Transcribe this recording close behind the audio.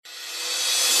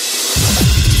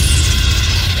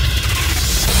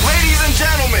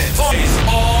Are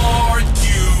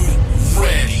you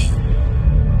ready?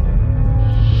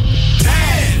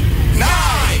 10, 9,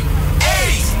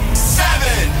 8,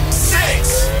 7,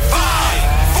 6, 5,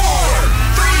 4,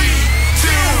 3, 2,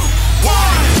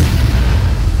 1.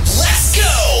 Let's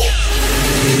go!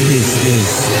 This is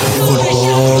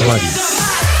Football Buddies.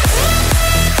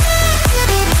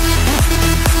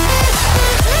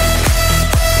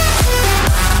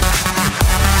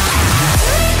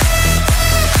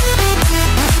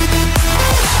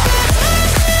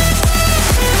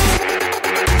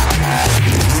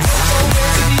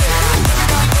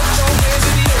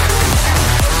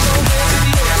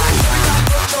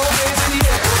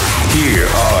 Here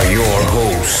are your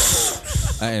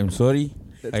hosts. I am sorry.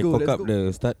 Let's I go, cock let's up go. the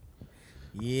start.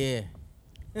 Yeah.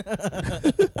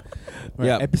 Right,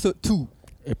 Yeah. episode 2.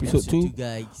 Episode 2.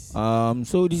 guys.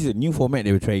 So this is a new format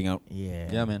that we're trying out,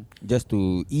 Yeah. man. just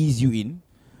to ease you in.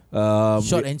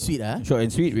 Short and sweet, Short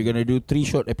and sweet. We're gonna do 3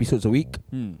 short episodes a week.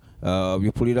 We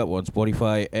pull it up on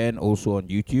Spotify and also on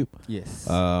YouTube. Yes.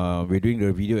 We're doing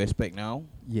the video aspect now,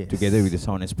 Yes. together with the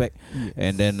sound aspect, Yes.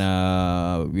 and then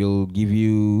we'll give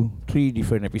you 3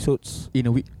 different episodes in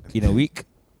a week. in a week.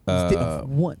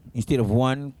 Instead of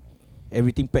one.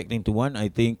 Everything packed into one. I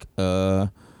think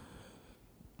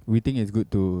We think it's good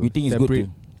to we think it's good separate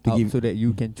to out give. so that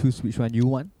you can choose which one you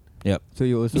want. Yep. So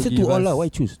you also Listen give to all us lah. Why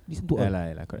choose? Listen to all.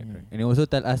 correct. And you also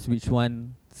tell us which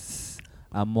ones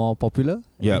are more popular.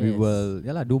 Yeah. We will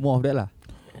do more of that lah.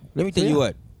 Let me So tell you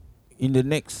what. In the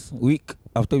next week,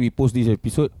 after we post this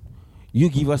episode, you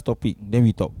give us topic, then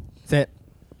we talk. Set.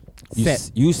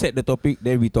 You set the topic,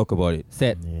 then we talk about it.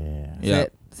 Set. Yeah.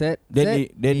 Set. Then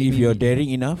if you're daring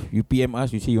enough, you PM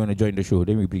us. You say you want to join the show,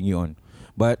 then we bring you on.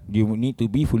 But you need to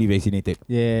be fully vaccinated.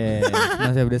 Yeah.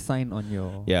 Must have the sign on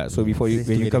your. Yeah. So before you Trace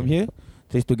when you come Together.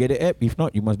 here, Trace Together app. If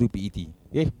not, you must do PET.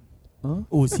 Okay. Huh?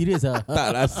 Oh, serious ah? Tak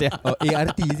lah, siap. Oh,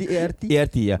 ART. Is it ART?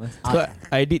 ART, yeah. Must- So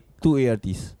I did 2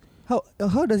 ARTs.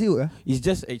 How does it work? It's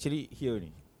just actually here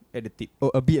ni, at the tip.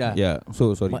 Oh, a bit lah. Yeah.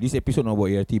 So sorry. What? This episode not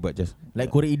about ART, but just Like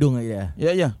korek hidung like that.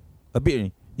 yeah. A bit ni.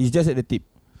 It's just at the tip.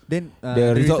 Then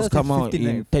The results is come out 15, in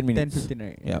right? 10 minutes. 10-15,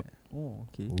 right? Yeah. Oh,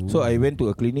 okay. So I went to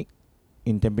a clinic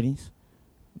in Tampines.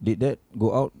 Did that, go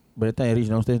out. By the time I reach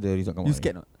downstairs, the result come You out.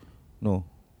 scared not? No.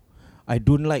 I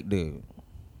don't like the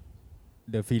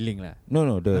feeling lah.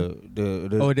 the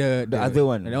The other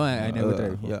one. That one I never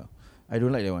tried before. Yeah. I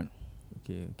don't like that one.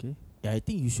 Okay. Yeah, I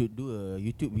think you should do a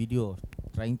YouTube video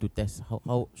trying to test how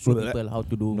show Well, people how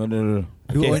to do. No. Do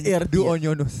Okay. on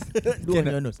your nose. Do on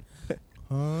your nose.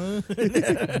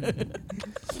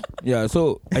 Yeah,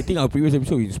 so I think our previous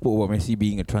episode we spoke about Messi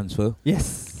being a transfer.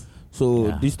 Yes. So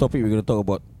Yeah. this topic we're going to talk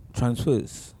about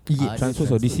transfers. Yes.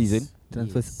 Transfers of this season.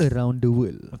 Transfers Yes. around the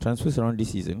world. Transfers around this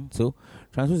season. So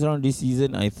transfers around this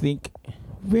season, I think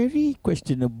very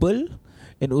questionable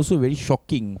and also very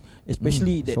shocking,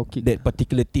 especially shocking. that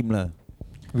particular team lah,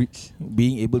 Which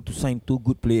being able to sign 2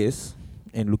 good players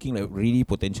and looking like really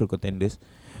potential contenders.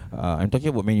 I'm talking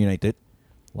about Man United.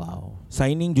 Wow.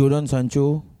 Signing Jadon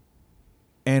Sancho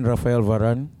and Rafael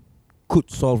Varane could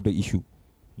solve the issue.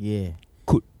 Yeah.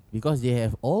 Could. Because they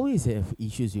always have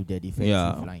issues with their defensive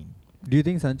Yeah. line. do you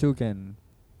think Sancho can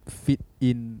fit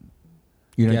in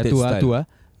United style.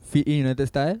 fit in United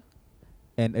style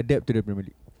and adapt to the Premier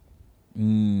League?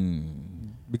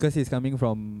 Because he's coming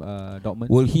from Dortmund.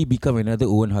 Will he become another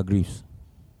Owen Hargreaves?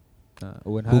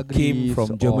 Owen who came Hargreaves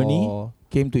from Germany, or-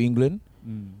 came to England,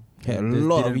 had a Just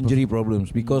lot of didn't injury problems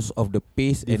because of the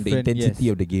pace and the Different, intensity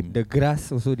yes. of the game. The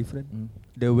grass also different.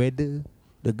 The weather.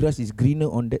 The grass is greener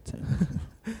on that side.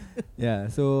 Yeah,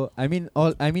 so I mean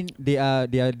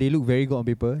they look very good on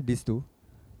paper, these two.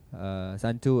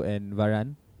 Sancho and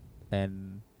Varane.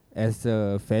 And as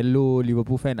a fellow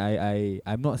Liverpool fan,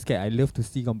 I'm not scared. I love to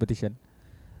see competition.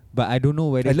 But I don't know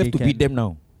whether I love they to can beat them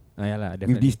now yeah lah, with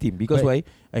definitely. this team. Because But- why?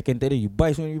 I can tell you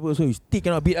buy so many people, so you still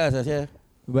cannot beat us.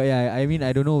 But yeah, I mean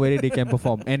I don't know whether they can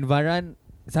perform. And Varane,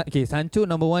 Sancho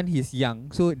number 1, he's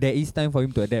young, so there is time for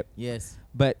him to adapt. Yes.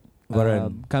 But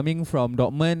Varane. coming from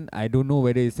Dortmund, I don't know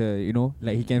whether it's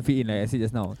like he can fit in, like I said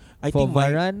just now. I For think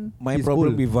Varane, my he's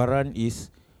problem old. with Varane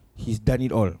is he's done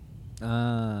it all.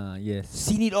 Yes.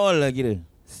 Seen it all lah kira.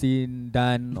 Seen,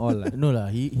 done, all lah. No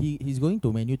lah. He's going to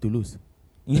Man U to lose.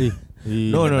 No.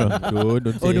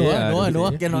 Don't say Oh no, that, don't no,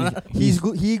 say. cannot.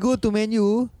 He go to Man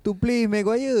U to play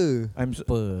Maguire.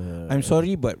 I'm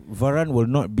sorry, but Varane will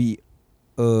not be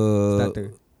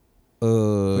Starter.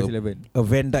 First 11 a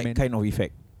Van Dijk Man. kind of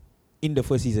effect in the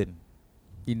first season.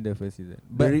 in the first season.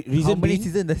 The But reason how many being-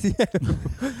 seasons does he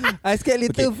have? I scared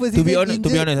later Okay, first to season be honest,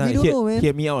 injured, we don't know, man.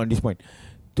 hear me out on this point.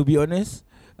 To be honest,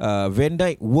 Van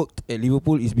Dijk worked at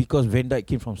Liverpool is because Van Dijk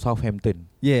came from Southampton.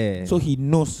 Yeah. So he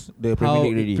knows the Premier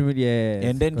League already. Yes,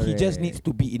 And then he just needs to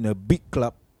be in a big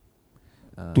club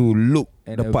uh, to look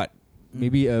and the part.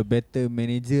 maybe a better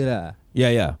manager lah.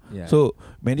 Yeah. So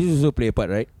managers also play a part,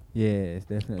 right? Yes,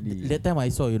 definitely. That time I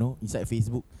saw, inside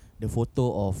Facebook, the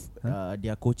photo of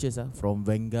their coaches from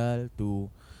Van Gaal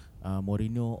to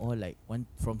Mourinho, all like one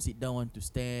from sit down, one to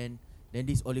stand. Then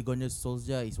this Ole Gunnar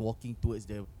Solskjaer is walking towards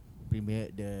the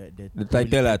premier, the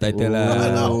title lah.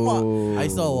 Oh. I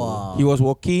saw. Wow. He was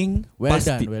walking. Well past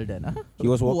done, the- well done. He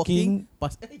was walking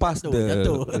past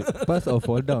jatuh. Pass or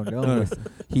fall down. That one No. was-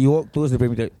 He walked towards the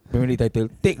Premier League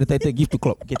title. Take the title, give to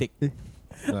Klopp. Okay, take.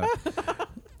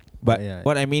 But Yeah.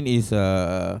 what I mean is,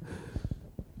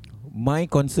 my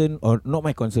concern or not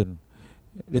my concern.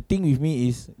 The thing with me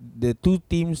is the two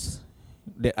teams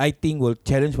that I think will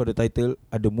challenge for the title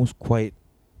are the most quiet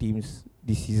teams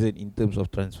this season in terms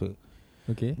of transfer.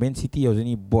 Okay. Man City has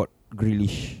only bought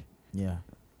Grealish. Yeah.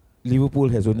 Liverpool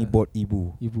has only Yeah. bought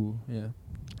Ibu. Yeah.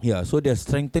 Yeah, so they're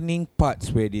strengthening parts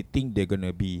where they think they're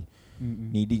gonna be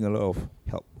needing a lot of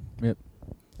help. Yep.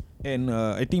 And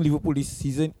I think Liverpool this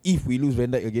season, if we lose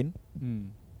Van Dijk again,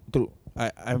 true.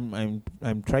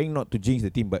 I'm trying not to jinx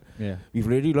the team, but Yeah. we've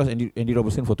already lost Andy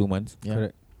Robertson for 2 months Yeah.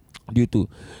 Correct. due to,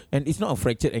 and it's not a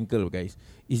fractured ankle, guys.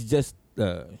 It's just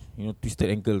twisted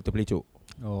ankle terpelecok.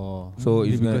 Oh. So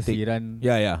it's gonna because take. he run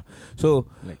Yeah. So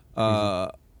like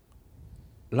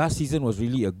last season was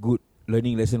really a good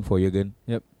learning lesson for Jurgen.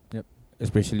 Yep.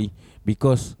 Especially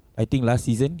because I think last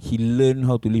season he learned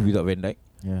how to live without Van Dijk,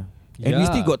 Yeah. and we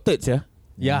still got third,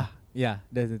 yeah. Yeah,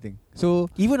 that's the thing. So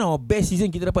Even our best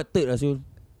season kita dapat third lah, Syul.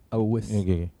 our worst.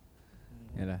 Okay.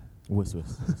 Yeah lah. Worse.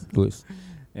 Worst.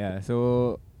 Yeah.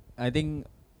 So I think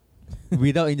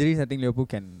without injuries, I think Liverpool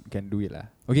can do it lah.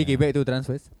 Okay, Yeah. back to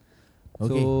transfers.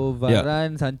 Okay. So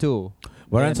Varane, Sancho.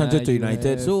 Varane, Then, Sancho to you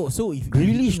United. have- So if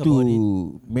Grealish you think to about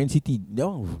it, Man City. That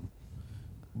one.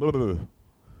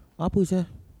 Apa sah?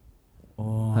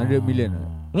 100 million.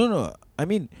 No. I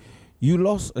mean, you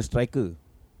lost a striker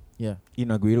Yeah. in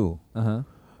Aguero. Uh-huh.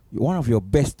 One of your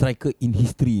best striker in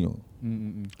history,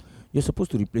 Mm-mm. You're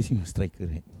supposed to replace him with striker,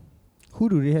 right? Who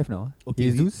do they have now? Okay,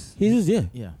 Jesus. Jesus, yeah.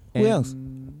 Yeah. Who else?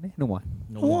 No more.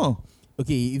 No Oh. more.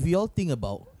 Okay, if we all think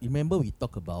about, remember we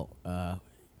talk about not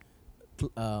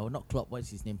Klopp,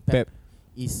 what's his name? Pep.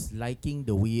 Is liking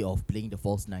the way of playing the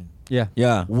false nine. Yeah.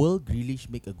 Yeah. Will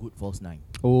Grealish make a good false nine?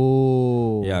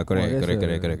 Oh. Yeah, correct. that's a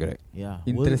Correct. Yeah.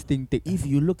 Interesting take. If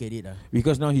you look at it,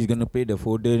 Because now he's gonna play the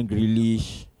Foden,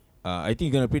 Grealish. I think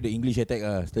he's gonna play the English attack.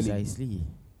 Sterling. precisely,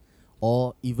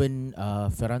 or even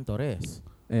Ferran Torres.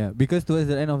 Yeah, because towards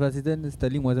the end of last season,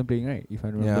 Sterling wasn't playing, right? If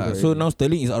I remember. Yeah. correctly. So now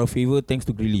Sterling is out of favor thanks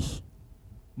to Grealish.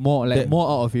 more that- more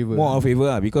out of favor. More out of favor,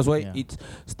 because why? Yeah. It's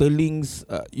Sterling's.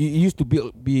 It used to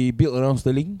be built around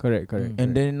Sterling, Correct.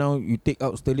 and then now you take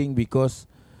out Sterling because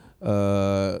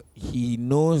he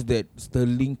knows that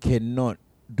Sterling cannot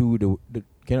do the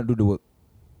work.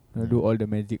 do all the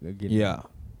magic again. Yeah.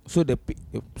 So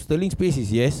Sterling's pace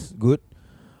is good,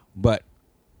 but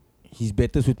he's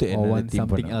better suited Or another want team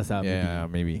for something now. else, Yeah,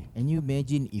 maybe. And you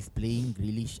imagine if playing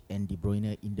Grealish and De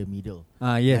Bruyne in the middle.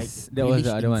 Yes, Like that was the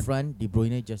Grealish other in one. front, De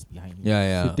Bruyne just behind him.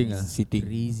 Yeah. Sitting, It's Sitting.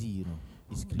 crazy,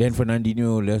 It's crazy. Then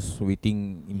Fernandinho just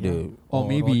waiting in the. Or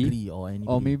maybe- Rodri or anybody.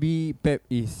 Or maybe Pep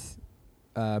is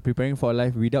preparing for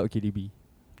life without KDB.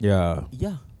 Yeah.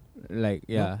 Yeah. Like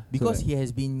No, so because like- he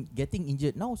has been getting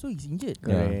injured now, so he's injured.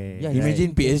 Correct. Yeah, he's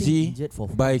Imagine been getting PSG injured for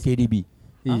buy KDB.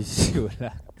 Sure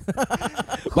lah.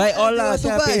 Buy all lah, Who want to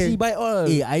buy? PSG buy all.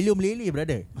 Ailum Lele,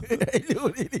 brother.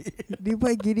 Ailum Lele. Dia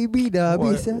buy KDB dah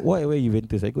habis. Why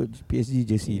Juventus? I got PSG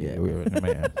jersey. Yeah. Never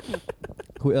mind.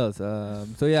 Who else?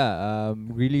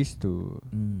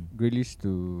 Grealish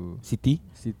to City,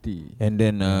 City. and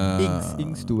then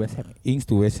Ings to West Ham. Ings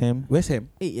to West Ham.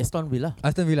 Aston Villa.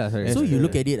 Aston Villa, sorry. So you Sorry.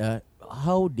 look at it,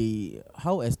 how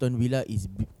Aston Villa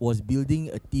was building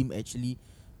a team actually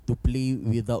to play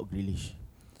without Grealish.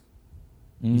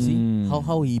 You see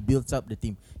how he builds up the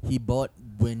team. He bought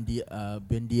Buendia,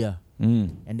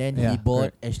 and then he Yeah,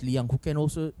 bought correct. Ashley Young, who can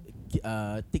also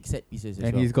take set pieces as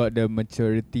And well. he's got the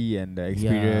maturity and the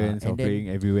experience and of then playing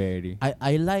everywhere already.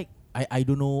 I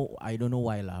don't know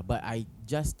why lah, but I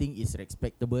just think it's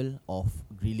respectable of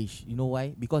Grealish. You know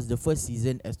why? Because the first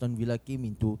season Aston Villa came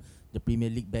into the Premier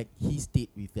League back, he stayed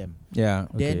with them. Yeah.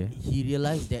 Then he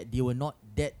realized that they were not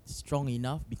that strong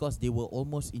enough because they were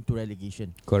almost into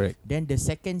relegation. Correct. Then the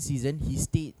second season he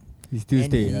stayed He still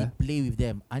and stay, he play with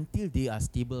them until they are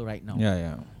stable right now.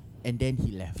 Yeah. and then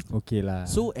he left. Okay lah.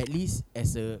 So at least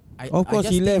as a Of course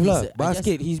he left lah.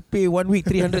 Basket, he's pay 1 week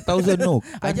 300,000. No,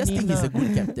 I just think he's a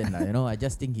good captain lah. You know, I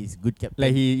just think he's good captain.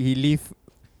 like he leave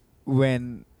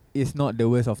when it's not the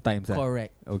worst of times.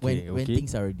 Correct. Okay, When okay.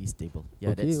 things are already stable.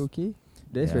 Yeah, okay, that's okay.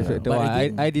 That's Yeah. respectable. But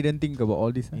again- I didn't think about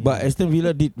all this. But Aston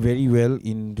Villa did very well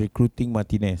in recruiting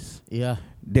Martinez. yeah.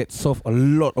 That solved a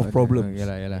lot of problems. Yeah,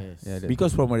 lah. Yes. Yeah, Because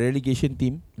from a relegation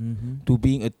team to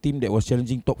being a team that was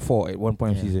challenging top 4 at one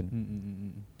point of Yeah. season.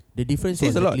 The difference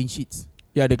Says was a the lot. clean sheets.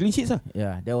 Yeah, the clean sheets.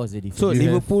 Yeah, that was the difference. So You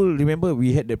have- Liverpool, remember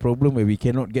we had the problem where we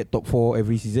cannot get top 4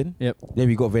 every season. Yep. Then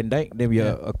we got Van Dijk. Then we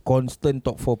Yeah. are a constant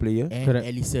top 4 player. And Correct.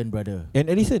 Alisson, brother. And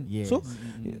Alisson. Yes. So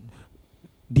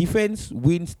defense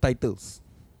wins titles.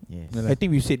 Yes. Yeah. I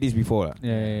think we've said this before.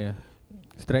 Yeah.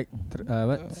 Strike,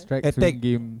 strike, Attack- swing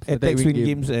games, Attack win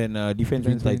games and defense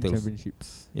win titles. championships.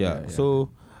 Yeah.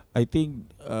 So I think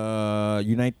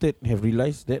United have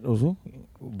realised that also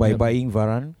by Yep. buying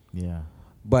Varane. Yeah.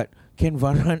 But can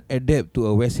Varane adapt to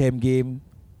a West Ham game?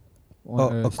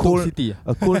 a Stoke cold- City.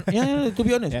 A cold, yeah, to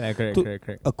be honest, Yeah, correct, To-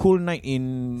 correct. a cold night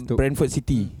in Stoke. Brentford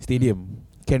City Stadium.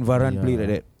 Can Varane play like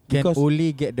that? Can Because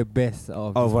only get the best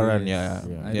out of of these Varane, players.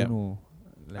 yeah. I Yeah. don't know.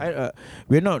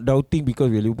 we're not doubting because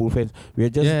we're Liverpool fans.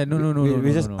 We're just Yeah, no,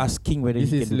 we're just no. asking whether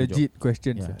This he is can do the job. legit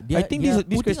questions. Yeah. I think these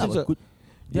questions are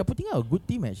They are putting out a good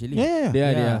team actually. yeah. They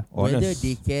are. Whether Honest.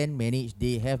 they can manage,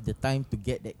 they have the time to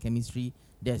get that chemistry.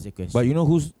 That's the question. But you know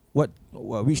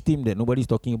which team that nobody's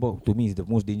talking about to me is the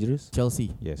most dangerous?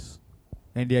 Chelsea. Yes.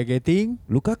 And they are getting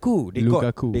Lukaku. They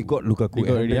Lukaku. got Lukaku. They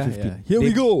got at already, 115. yeah. Here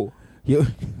we go. Here,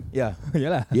 yeah.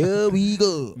 Yalah. Here we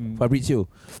go. Mm. Fabrizio.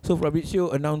 So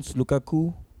Fabrizio announced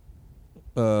Lukaku.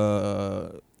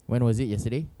 When was it?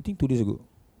 Yesterday? I think 2 days ago.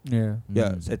 Yeah.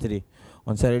 Yeah, Saturday.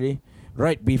 On Saturday,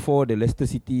 right before the Leicester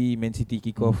City Man City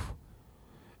kickoff.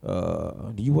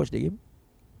 Did you watch the game?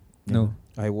 No.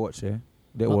 I watched.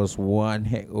 That Oh. was one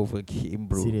heck of a game,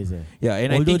 bro. Serious. Yeah,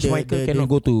 and Although I think Schmeichel cannot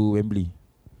go to Wembley.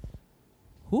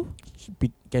 Who?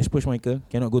 Kasper Schmeichel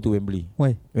cannot go to Wembley.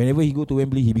 Why? Whenever he go to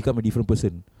Wembley, he become a different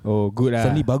person. Oh, good lah.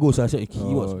 Suddenly bagus lah. He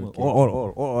Oh, was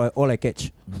okay. all I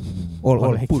catch. All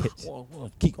I push. catch. All,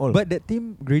 kick all. But that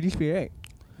team, Grealish play, right?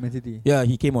 Man City. yeah,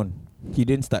 he came on. He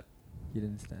didn't start. He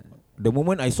didn't start. The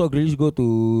moment I saw Grealish go to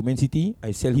Man City,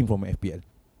 I sell him from FPL.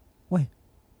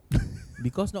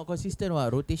 Because not consistent.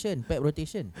 Rotation. Pep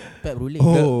rotation. Pep ruling.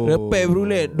 Oh. The Pep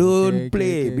Roulette don't Okay,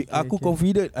 play. Aku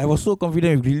confident. I was so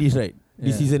confident with Grealish, right?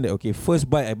 This Yeah. season that first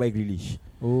buy I buy Grealish.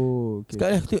 Oh, okay.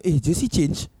 Sekarang aku tengok, jersey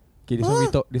change. Okay, this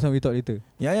one we talk later.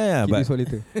 Yeah, Keep but this one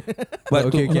later. but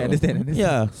okay, to- okay, understand.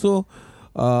 Yeah, so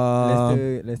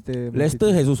Leicester, Man Leicester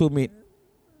City. has also made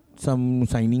some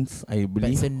signings, I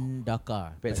believe.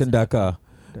 Patson Daka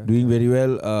doing very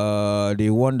well.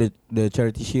 They won the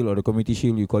charity shield or the community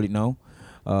shield, you call it now.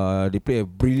 They play a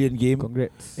brilliant game.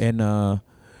 Congrats. And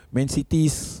Man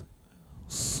City's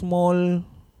small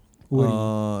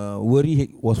worry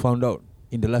was found out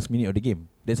in the last minute of the game.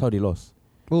 That's how they lost.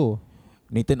 Oh,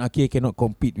 Nathan Ake cannot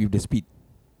compete with the speed.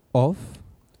 off.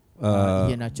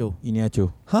 Iheanacho.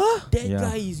 Huh? That Yeah.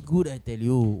 guy is good, I tell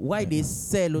you. Why they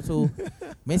sell also?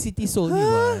 Man City sold him.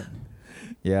 What?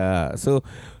 Yeah. So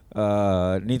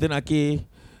Nathan Ake,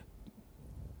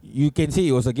 you can say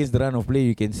it was against the run of play.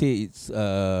 You can say it's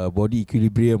body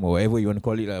equilibrium or whatever you want to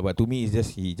call it. But to me, it's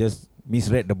just he just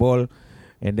misread the ball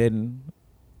and then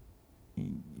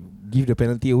give the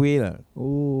penalty away.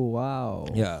 Oh, wow.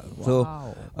 Yeah. So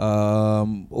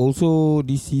Wow. also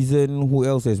this season, who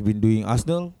else has been doing?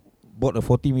 Arsenal bought a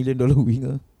 $40 million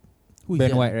winger. Who is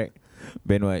Ben that? White, right?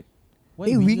 Ben White.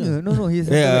 Why winger? No, he's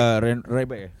centre back. Right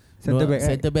back. Centre back, right?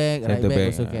 Centre back, right Centre back back.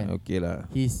 also can. Okay lah.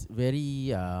 He's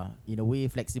very, in a way,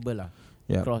 flexible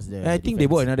Yeah. across the I think they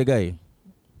bought another guy.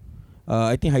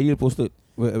 I think Haidil posted.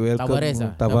 Welcome Tavares.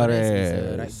 Tavares. is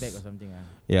a right back or something.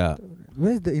 Yeah.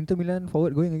 Where's the Inter Milan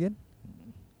forward going again?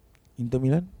 Inter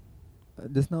Milan.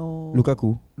 Just now.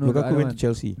 Lukaku. No, the Lukaku other went one. to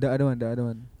Chelsea. The other one.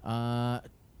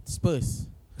 Spurs.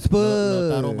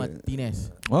 Spurs. Lautaro Martinez.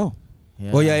 Oh.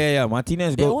 Oh yeah.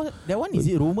 Martinez got That one is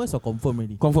it rumors or confirmed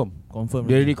already? confirm. Confirmed.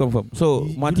 They already confirmed. So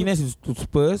You Martinez is to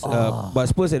Spurs, Ah. but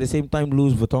Spurs at the same time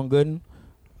lose Vertonghen,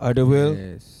 Alderweireld,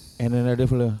 Yes. and another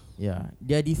fella. Yeah,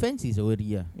 their defense is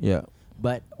already Yeah.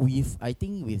 But I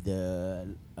think with the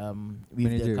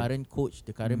Manager. current coach, the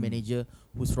current Mm. manager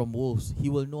who's from Wolves, he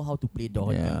will know how to play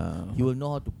Doherty. Yeah. He will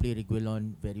know how to play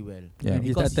Reguilon very well. Yeah. And he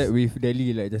Because started with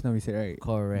Delhi, like just now we said, right?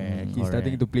 correct. He's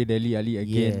starting to play Delhi Ali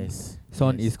again. Yes.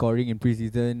 Son yes. is scoring in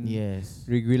pre-season. Yes.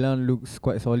 Reguilon looks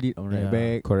quite solid on right Yeah.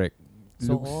 back. Correct.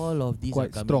 So Looks all of these are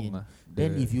quite coming strong. in. Ah,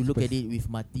 Then the if you look Spurs. at it with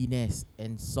Martinez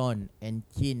and Son and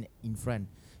Kane in front,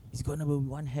 it's gonna be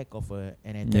one heck of an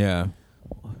attack. Yeah.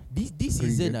 This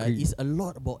season is a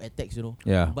lot about attacks, you know.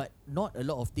 Yeah. But not a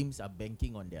lot of teams are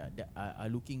banking on are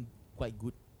looking quite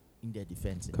good in their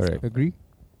defense. and Correct. stuff. Agree.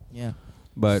 Yeah.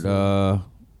 But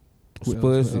Who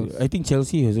Spurs, else? I think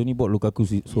Chelsea has only bought Lukaku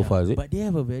so Yeah, far, is it? But they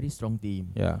have a very strong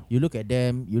team. Yeah. You look at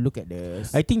them. You look at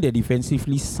I think they're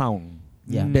defensively sound.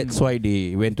 Yeah. That's why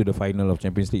they went to the final of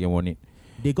Champions League and won it.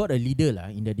 They got a leader lah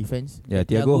in the defense. Yeah,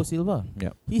 Thiago Thiago Silva.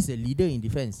 Yeah. He's a leader in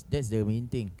defense. That's the main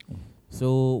thing.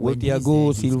 So Will when he's Thiago there,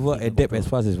 he's Silva kicking adapt the as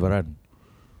ball. fast as Varane?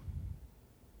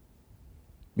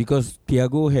 Because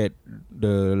Thiago had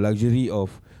the luxury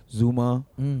of Zuma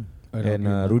and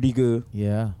Rudiger.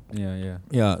 Yeah. Yeah.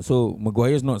 Yeah, so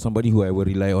Maguire's not somebody who I will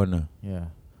rely on. Yeah.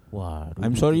 Wow.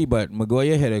 I'm sorry, but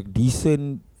Maguire had a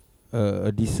decent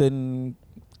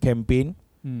campaign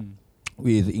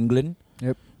with England.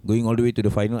 Yep. Going all the way to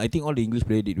the final. I think all the English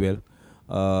players did well.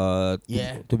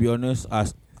 Yeah. To be honest,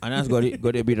 Anas got it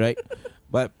a bit right.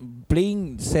 But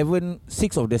playing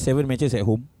 6 of the 7 matches at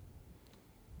home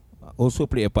also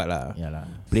play a part lah. Yeah lah.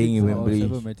 Playing in Wembley.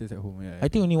 7 matches at home. Yeah. I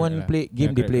think only one game they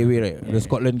correct, play away, right? correct. The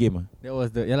Scotland game. That was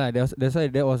that's why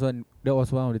that was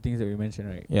one of the things that we mentioned,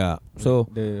 right? Yeah. So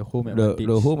the home advantage.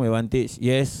 the home advantage,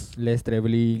 yes. less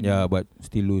travelling. Yeah, but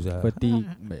still lose. Fatigue.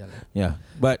 But yeah lah. Yeah.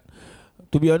 But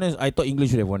to be honest, I thought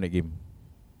England should have won that game.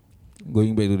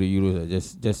 Going back to the Euros,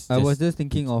 I was just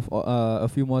thinking of a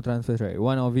few more transfers, right?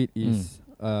 One of it is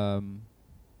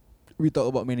we talk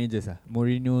about managers,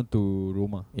 Mourinho to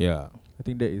Roma. Yeah. I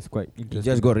think that is quite He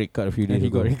interesting. just got red card a few days he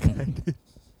ago. got red card.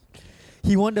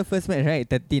 He won the first match, right?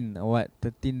 13 or what?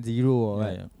 13-0 or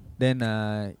what? Yeah. Then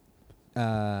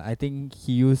I think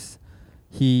he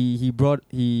brought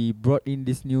in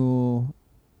this new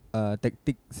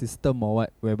tactic system or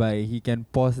what, whereby he can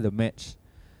pause the match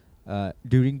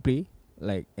during play,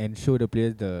 like, and show the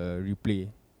players the replay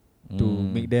to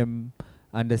make them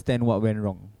understand what went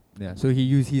wrong. Yeah, so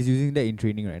he's using that in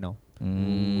training right now.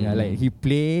 Yeah, like he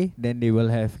play, then they will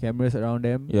have cameras around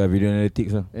them. Yeah, video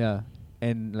analytics. Yeah,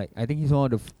 and like I think he's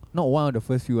one of the not one of the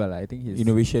first few. Like, I think he's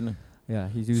Innovation. Yeah,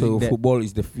 he's using So that. football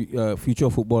is the future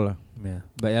of football. Yeah,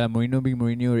 but yeah, Mourinho being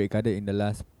Mourinho, red carded in the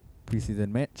last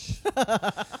pre-season match.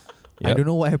 I Yep.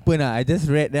 don't know what happened. I just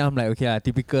read that, I'm like, okay,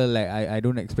 typical. Like I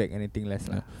don't expect anything less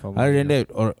from Other than Mourinho.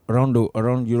 that,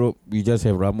 around Europe, we just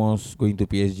have Ramos going to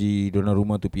PSG,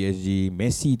 Donnarumma to PSG,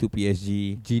 Messi to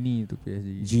PSG, Genie to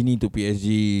PSG, Gini to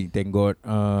PSG. Thank God.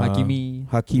 Hakimi,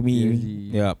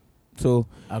 PSG. Yeah. So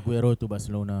Aguero to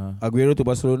Barcelona. Aguero to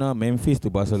Barcelona, Memphis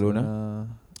to Barcelona.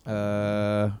 Who's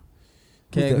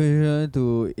that? Aguero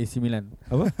to AC Milan.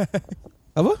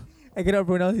 Apa? I cannot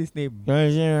pronounce his name.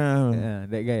 Yeah,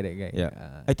 that guy. Yeah.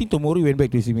 I think Tomori went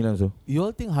back to AC Milan, so You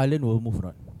all think Haaland will move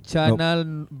or not?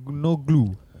 Channel no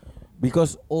glue.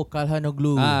 because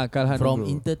Kalhanoglu. Kalhanoglu. From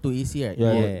Inter to AC,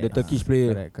 right? the Turkish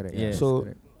player. Correct. Yeah. Yes, So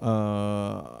correct.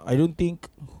 I don't think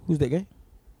who's that guy?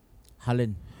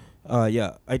 Haaland.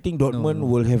 Yeah, I think Dortmund No.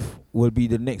 will be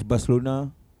the next Barcelona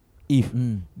if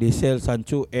they sell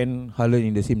Sancho and Haaland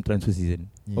in the same transfer season.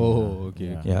 Oh,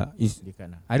 okay. Yeah, They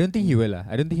can. I don't think he will.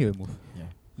 I don't think he will move. Yeah.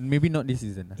 Maybe not this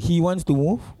season. he wants to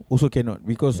move, also cannot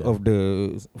because Yeah. of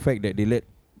the fact that they let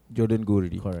Jordan go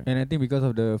already. Correct. And I think because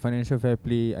of the financial fair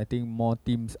play, I think more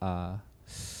teams are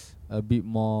a bit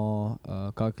more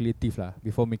calculative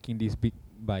before making these big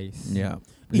buys. Yeah,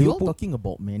 You all talking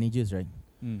about managers, right?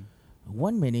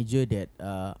 One manager that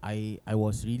I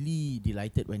was really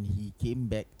delighted when he came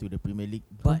back to the Premier League,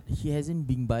 but he hasn't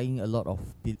been buying a lot of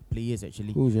players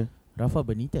actually. Who's that? Rafa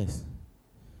Benitez,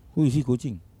 Who is he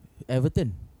coaching?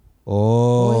 Everton.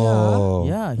 Oh,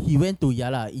 Yeah, he went to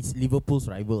it's Liverpool's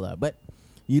rival but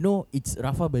you know it's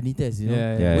Rafa Benitez. You know,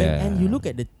 Yeah. and you look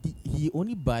at he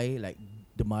only buy like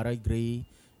Demarai Gray,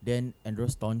 then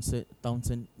Andros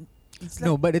Townsend. It's like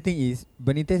No, but the thing is,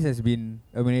 Benitez has been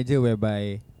a manager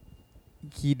whereby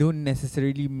he don't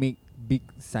necessarily make big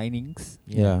signings,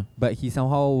 yeah. but he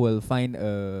somehow will find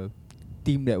a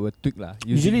team that will tweak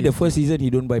Usually the first season he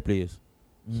don't buy players.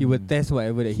 he will test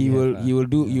whatever that He will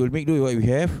make do with what we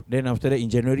have. Then after that in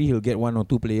January he'll get 1 or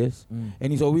 2 players.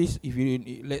 And it's always, if you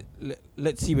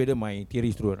let's see whether my theory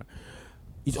is true or not.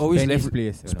 It's always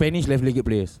Spanish left-legged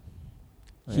players.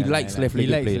 He likes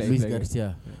left-legged players.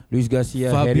 Luis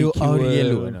Garcia, Fabio Harry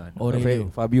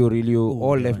Kewell, Fabio Aurelio,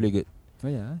 all left-legged.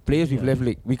 Players with left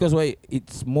leg. Because why?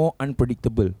 It's more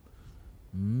unpredictable.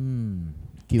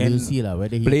 Okay, we'll see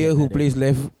whether he player get who like plays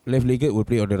left-legged will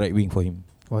play on the right wing for him.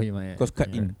 Because cut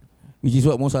in. Which is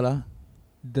what Mo Salah.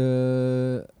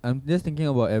 I'm just thinking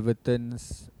about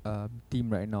Everton's team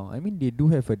right now. I mean, they do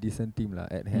have a decent team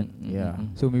at hand. Yeah.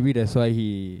 So maybe that's why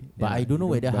he. But I don't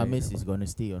know he whether buy James that is one. gonna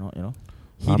stay or not. You know.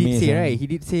 He did say, right? He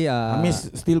did say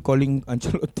Amis still calling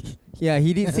Ancelotti. yeah,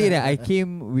 he did say that I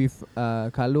came with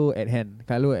Carlo at hand,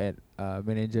 Carlo at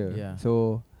manager. Yeah.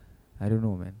 So I don't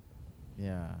know, man.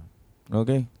 Yeah.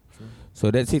 Okay. True. So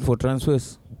that's it for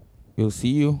transfers. We'll see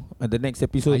you at the next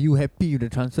episode. Are you happy with the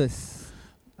transfers?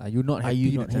 Are you not Are happy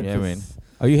you with not the happy? transfers? Yeah, man.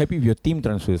 Are you happy with your team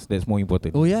transfers? That's more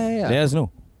important. Oh yeah. Let us know.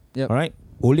 Yep. Alright.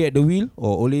 Ole at the wheel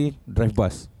or Ole drive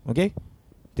bus. Okay?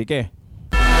 Take care.